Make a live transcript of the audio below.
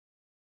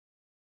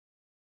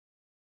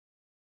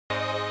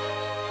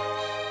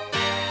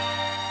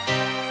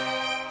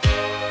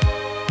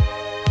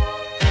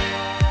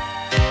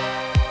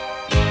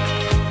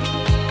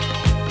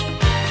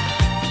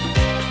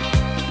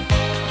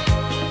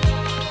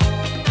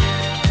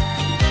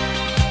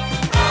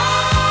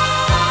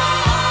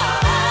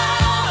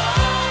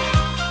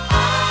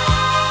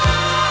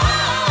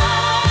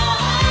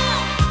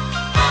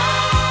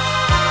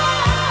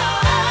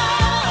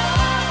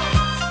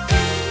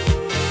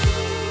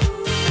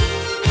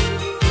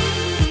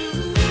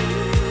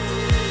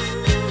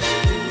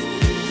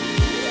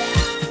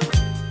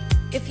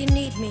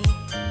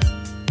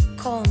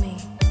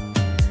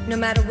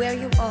matter where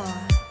you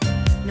are,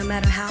 no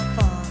matter how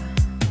far,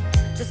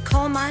 just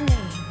call my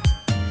name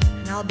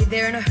and I'll be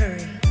there in a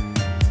hurry.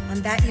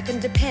 On that you can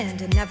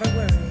depend and never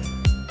worry.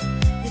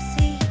 You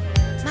see,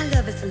 my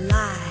love is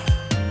alive.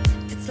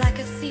 It's like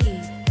a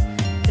seed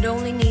that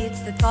only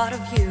needs the thought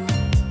of you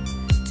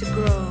to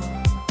grow.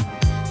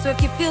 So if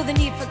you feel the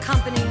need for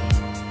company,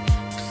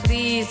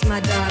 please, my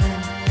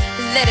darling,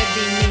 let it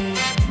be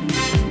me.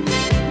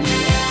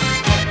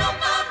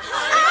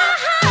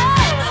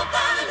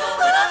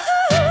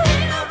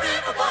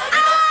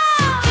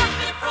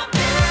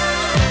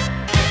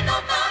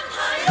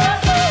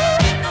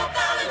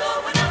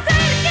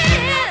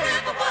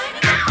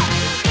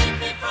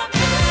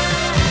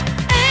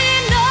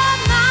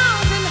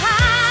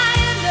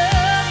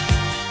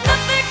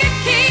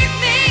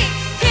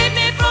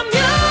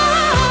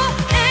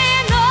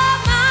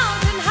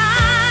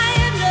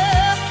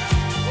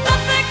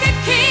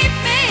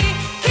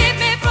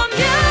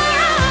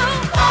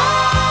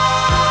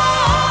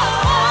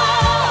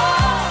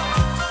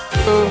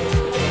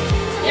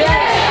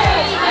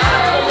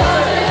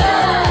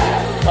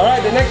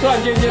 Alright, the next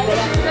one, Jim. This will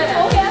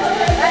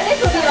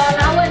be your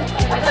allowance.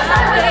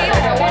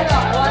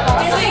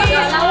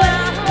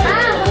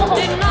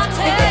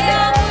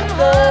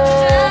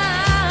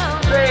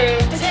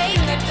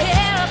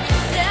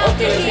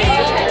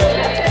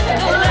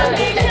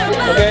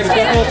 Okay,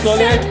 careful,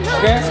 slowly.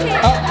 Okay,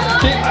 up,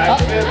 kick,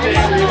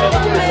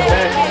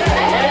 up.